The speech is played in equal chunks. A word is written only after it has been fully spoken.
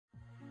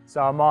So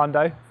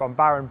Armando from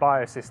Baron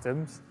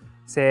Biosystems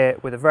is here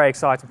with a very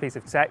exciting piece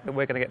of tech that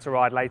we're going to get to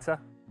ride later.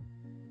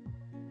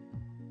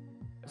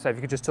 So if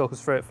you could just talk us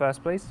through it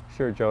first, please.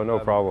 Sure, Joe, no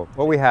problem.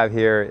 What we have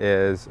here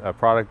is a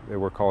product that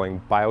we're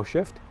calling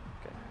BioShift.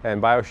 Okay. And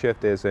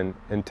BioShift is an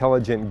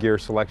intelligent gear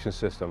selection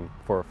system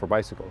for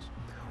bicycles.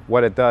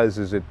 What it does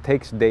is it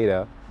takes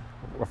data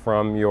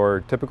from your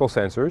typical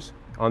sensors.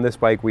 On this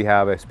bike we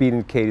have a speed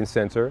and cadence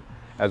sensor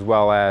as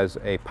well as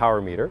a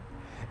power meter.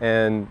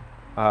 And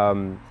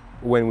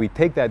when we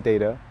take that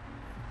data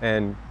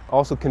and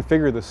also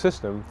configure the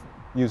system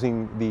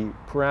using the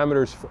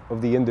parameters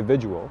of the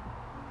individual,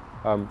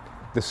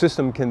 the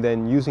system can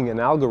then, using an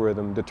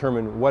algorithm,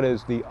 determine what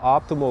is the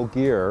optimal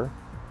gear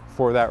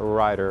for that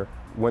rider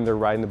when they're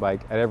riding the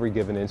bike at every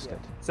given instant.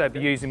 Yeah. So it'd be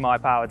using my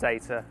power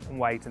data and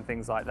weight and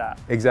things like that.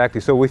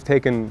 Exactly. So we've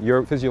taken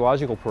your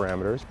physiological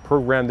parameters,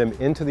 programmed them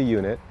into the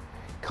unit,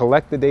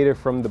 collect the data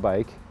from the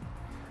bike,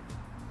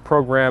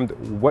 programmed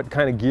what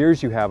kind of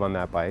gears you have on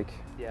that bike,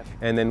 yeah,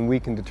 and then we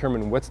can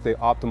determine what's the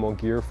optimal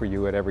gear for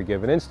you at every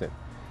given instant.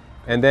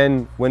 And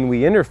then when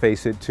we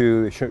interface it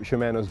to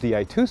Shimano's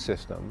Di2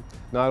 system,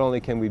 not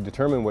only can we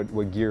determine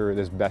what gear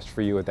is best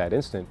for you at that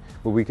instant,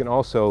 but we can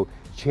also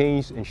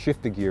change and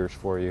shift the gears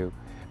for you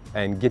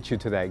and get you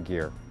to that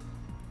gear.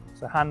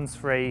 So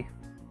hands-free,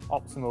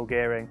 optimal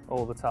gearing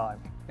all the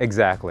time.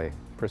 Exactly,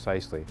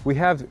 precisely. We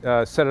have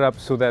set it up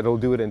so that it'll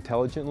do it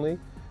intelligently,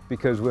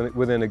 because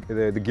within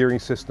the gearing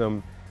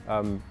system,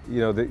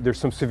 there's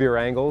some severe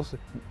angles.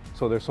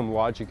 So there's some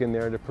logic in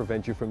there to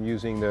prevent you from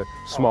using the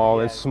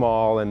small and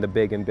small and the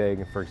big and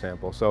big, for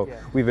example. So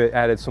we've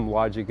added some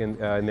logic in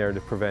there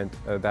to prevent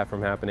that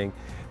from happening.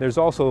 We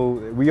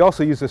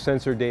also use the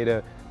sensor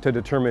data to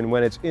determine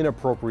when it's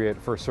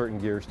inappropriate for certain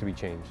gears to be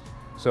changed.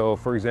 So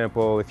for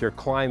example, if you're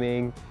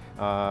climbing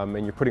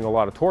and you're putting a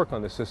lot of torque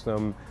on the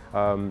system,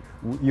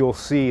 you'll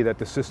see that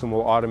the system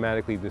will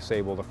automatically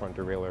disable the front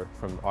derailleur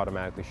from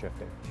automatically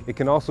shifting. It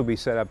can also be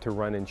set up to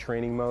run in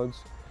training modes.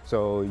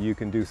 So you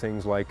can do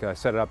things like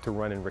set it up to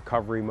run in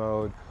recovery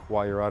mode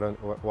while you're out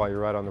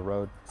on the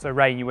road. So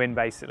rein you in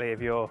basically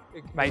if you're,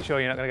 make sure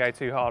you're not going to go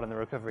too hard on the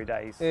recovery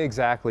days.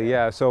 Exactly,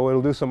 yeah. So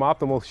it'll do some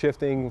optimal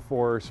shifting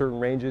for certain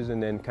ranges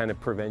and then kind of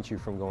prevent you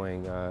from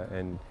going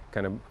and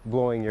kind of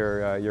blowing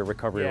your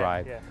recovery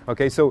ride. Yeah.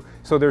 Okay, so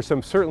there's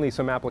certainly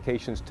some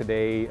applications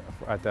today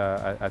at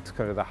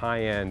kind of the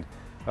high end.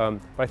 But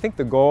I think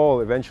the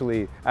goal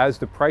eventually, as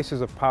the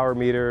prices of power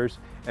meters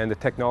and the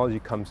technology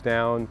comes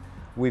down,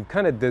 we've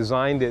kind of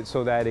designed it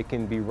so that it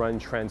can be run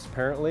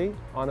transparently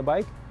on a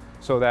bike,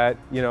 so that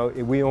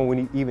we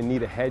don't even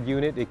need a head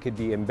unit. It could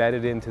be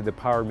embedded into the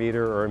power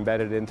meter or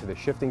embedded into the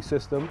shifting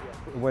system.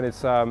 When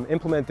it's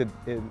implemented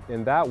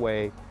in that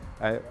way,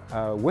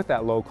 with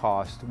that low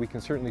cost, we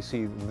can certainly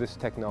see this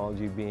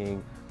technology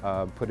being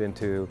put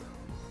into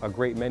a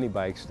great many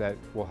bikes that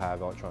will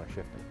have electronic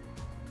shifting.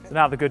 So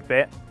now the good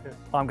bit,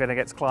 I'm going to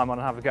get to climb on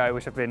and have a go,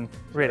 which I've been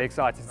really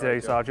excited to do,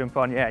 so I'll jump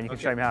on, and you can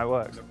show me how it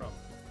works. No problem.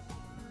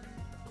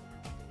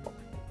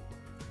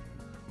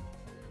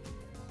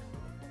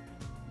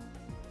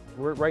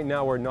 Right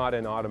now we're not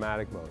in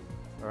automatic mode,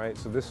 all right?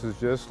 So this is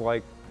just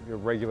like your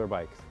regular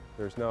bike.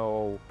 There's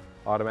no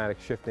automatic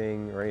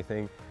shifting or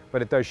anything,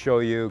 but it does show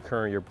you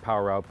your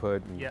power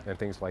output and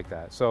things like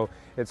that. So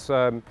it's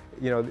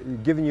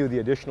giving you the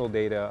additional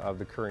data of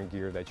the current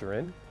gear that you're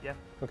in. Yeah.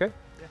 Okay?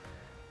 Yeah.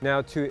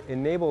 Now to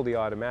enable the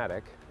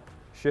automatic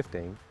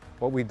shifting,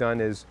 what we've done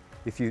is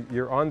if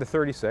you're on the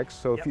 36,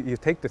 so if you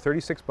take the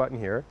 36 button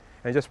here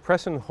and just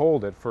press and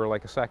hold it for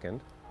like a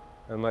second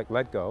and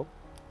let go,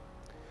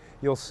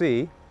 you'll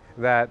see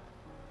that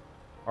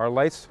our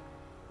lights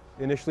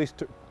initially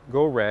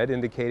go red,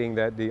 indicating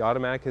that the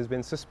automatic has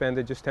been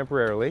suspended just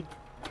temporarily.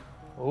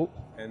 Oh,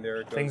 and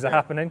there it goes. Things are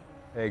happening.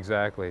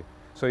 Exactly.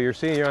 So you're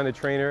seeing you're on the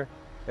trainer,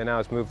 and now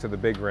it's moved to the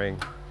big ring,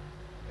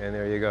 and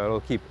there you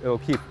go. It'll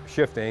keep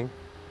shifting,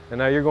 and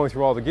now you're going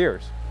through all the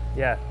gears.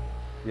 Yeah.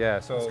 Yeah.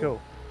 So that's cool.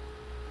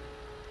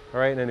 All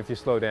right, and then if you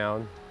slow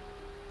down,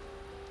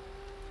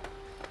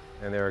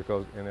 and there it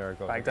goes. And there it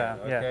goes. Back down.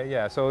 Okay.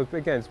 Yeah. So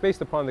again, it's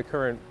based upon the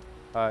current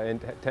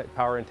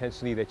power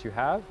intensity that you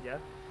have. Yeah.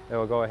 It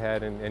will go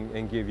ahead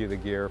and give you the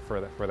gear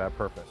for that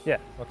purpose. Yeah.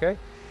 Okay.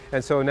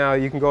 And so now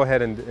you can go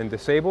ahead and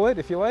disable it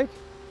if you like.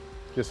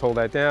 Just hold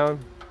that down.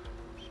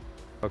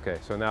 Okay.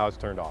 So now it's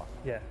turned off.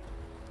 Yeah.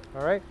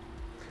 All right.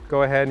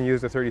 Go ahead and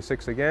use the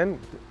 36 again.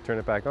 Turn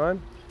it back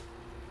on.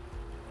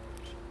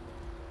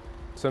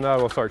 So now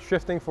it will start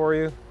shifting for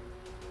you.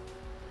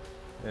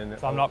 And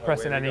so I'm not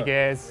pressing any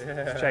gears.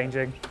 It's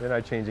changing. You're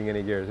not changing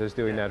any gears. It's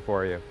doing that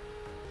for you.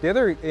 The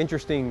other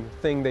interesting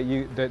thing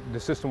that the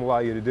system will allow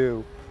you to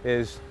do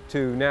is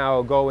to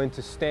now go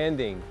into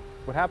standing.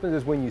 What happens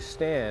is when you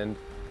stand,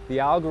 the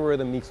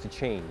algorithm needs to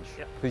change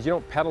because you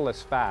don't pedal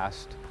as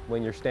fast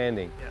when you're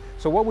standing.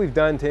 So what we've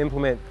done to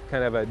implement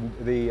kind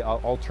of the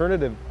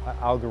alternative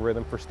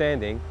algorithm for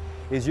standing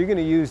is you're going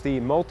to use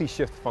the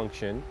multi-shift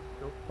function.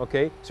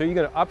 Okay, so you're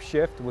going to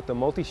upshift with the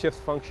multi-shift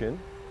function,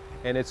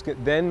 and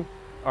then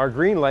our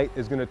green light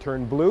is going to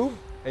turn blue,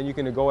 and you're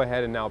going to go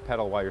ahead and now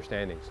pedal while you're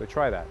standing. So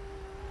try that.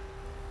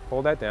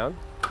 hold that down,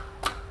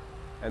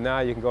 and now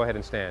you can go ahead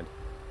and stand.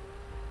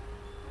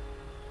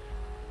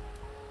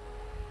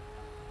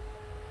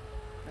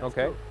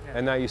 Okay, cool. Yeah.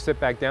 And now you sit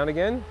back down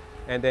again,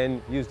 and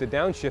then use the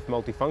downshift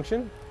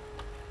multifunction,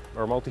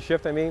 or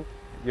multi-shift I mean,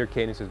 your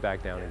cadence is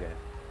back down again.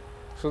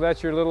 So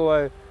that's your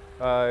little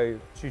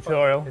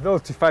tutorial. A little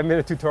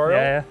 5-minute tutorial.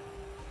 Yeah.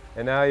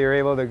 And now you're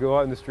able to go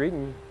out in the street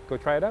and go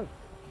try it out.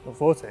 Look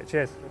forward to it.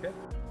 Cheers. Okay.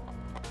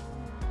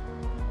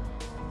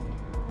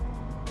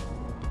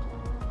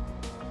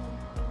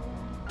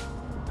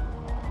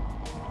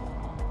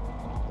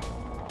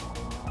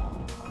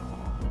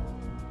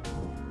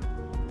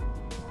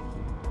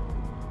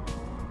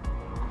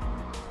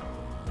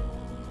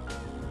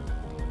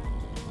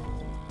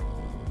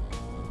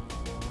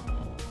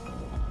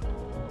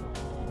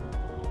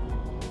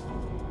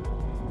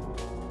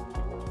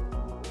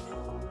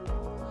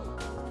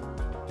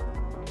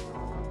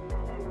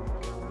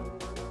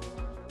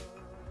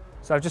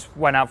 So I just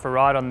went out for a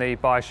ride on the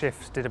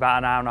BioShift, did about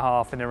an hour and a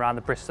half in and around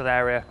the Bristol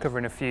area,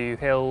 covering a few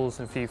hills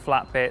and a few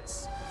flat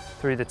bits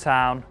through the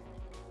town.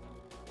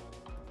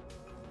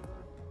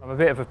 I'm a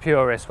bit of a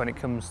purist when it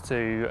comes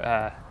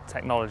to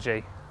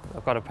technology.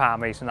 I've got a power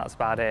meter and that's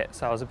about it.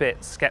 So I was a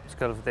bit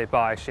sceptical of the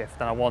BioShift,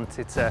 and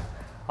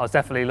I was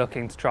definitely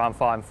looking to try and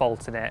find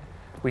fault in it.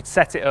 We'd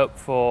set it up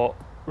for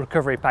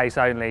recovery pace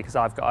only because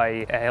I've got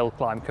a hill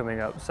climb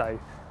coming up. So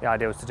the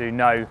idea was to do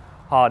no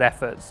hard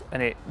efforts,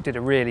 and it did a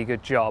really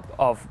good job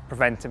of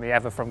preventing me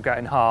ever from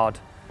going hard.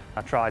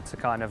 I tried to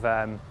kind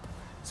of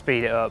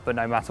speed it up, but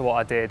no matter what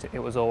I did, it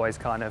was always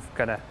kind of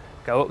gonna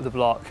go up the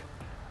block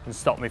and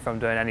stop me from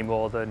doing any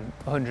more than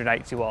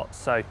 180 watts.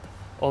 So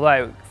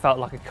although it felt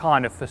like a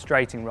kind of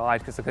frustrating ride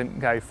because I couldn't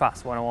go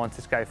fast when I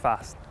wanted to go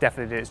fast,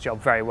 definitely did its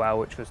job very well,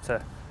 which was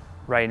to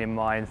rein in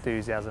my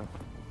enthusiasm.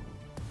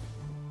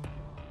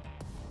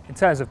 In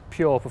terms of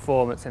pure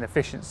performance and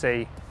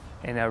efficiency,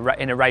 in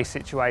a race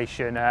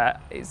situation,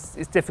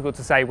 it's difficult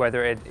to say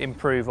whether it'd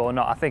improve or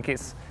not. I think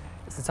it's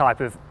the type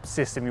of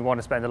system you want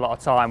to spend a lot of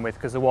time with,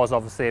 because there was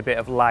obviously a bit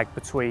of lag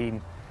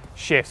between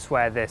shifts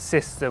where the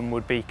system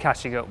would be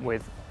catching up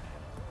with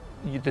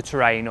the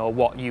terrain or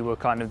what you were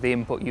the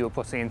input you were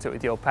putting into it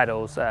with your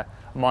pedals.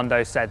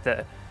 Mondo said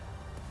that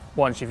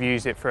once you've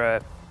used it for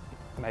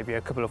maybe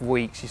a couple of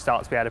weeks, you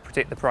start to be able to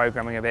predict the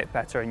programming a bit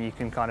better, and you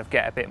can kind of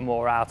get a bit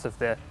more out of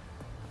the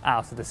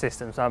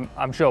system. So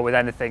I'm sure with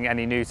anything,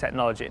 any new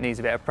technology, it needs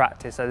a bit of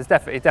practice. So it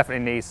definitely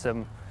needs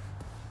some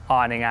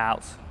ironing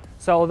out.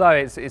 So although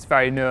it's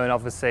very new, and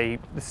obviously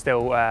there's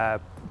still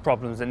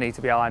problems that need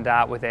to be ironed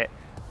out with it,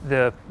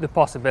 the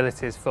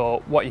possibilities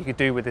for what you could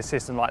do with a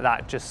system like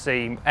that just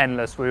seem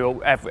endless.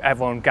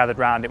 Everyone gathered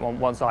around it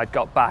once I'd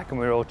got back, and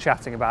we were all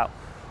chatting about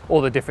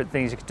all the different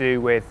things you could do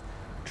with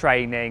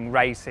training,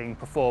 racing,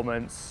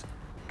 performance.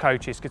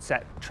 Coaches could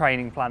set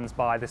training plans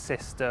by the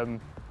system.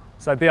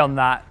 So beyond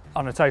that,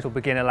 on a total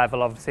beginner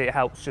level, obviously it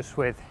helps just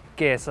with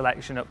gear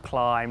selection up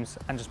climbs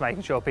and just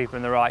making sure people are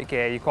in the right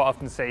gear. You quite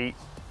often see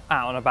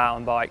out and about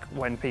on bike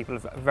when people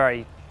at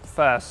very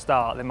first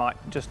start, they might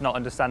just not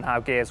understand how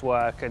gears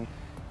work, and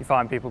you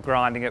find people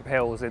grinding up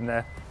hills in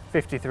the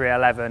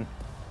 5311,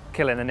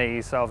 killing the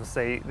knees. So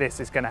obviously this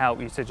is going to help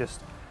you to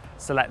just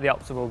select the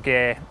optimal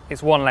gear.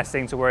 It's one less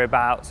thing to worry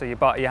about, so your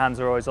hands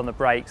are always on the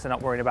brakes and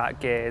not worrying about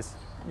gears.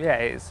 Yeah,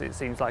 it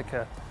seems like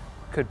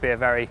could be a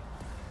very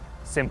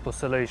simple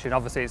solution.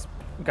 Obviously it's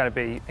going to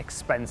be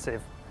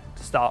expensive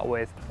to start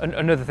with.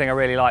 Another thing I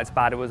really liked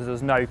about it was there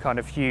was no kind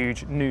of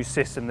huge new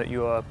system that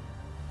you were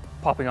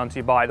popping onto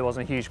your bike. There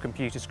wasn't a huge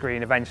computer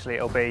screen. Eventually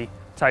it'll be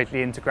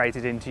totally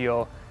integrated into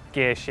your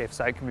gear shift,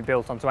 so it can be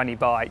built onto any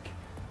bike.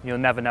 You'll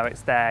never know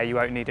it's there. You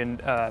won't need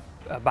a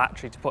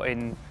battery to put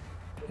in,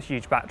 a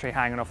huge battery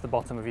hanging off the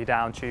bottom of your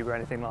down tube or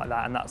anything like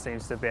that, and that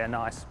seems to be a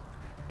nice,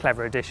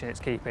 clever addition.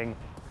 It's keeping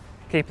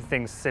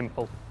things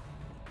simple.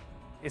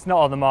 It's not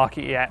on the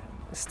market yet.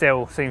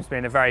 Still seems to be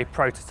in a very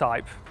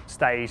prototype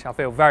stage. I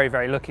feel very,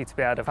 very lucky to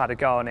be able to have had a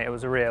go on it. It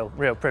was a real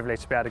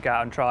privilege to be able to go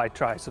out and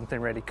try something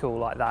really cool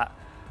like that.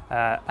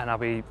 And I'll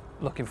be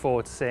looking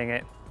forward to seeing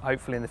it,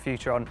 hopefully in the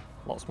future, on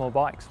lots more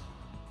bikes.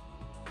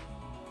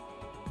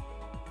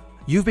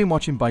 You've been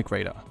watching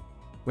BikeRadar.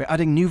 We're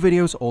adding new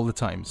videos all the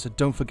time, so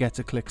don't forget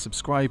to click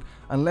subscribe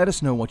and let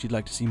us know what you'd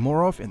like to see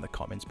more of in the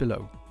comments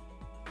below.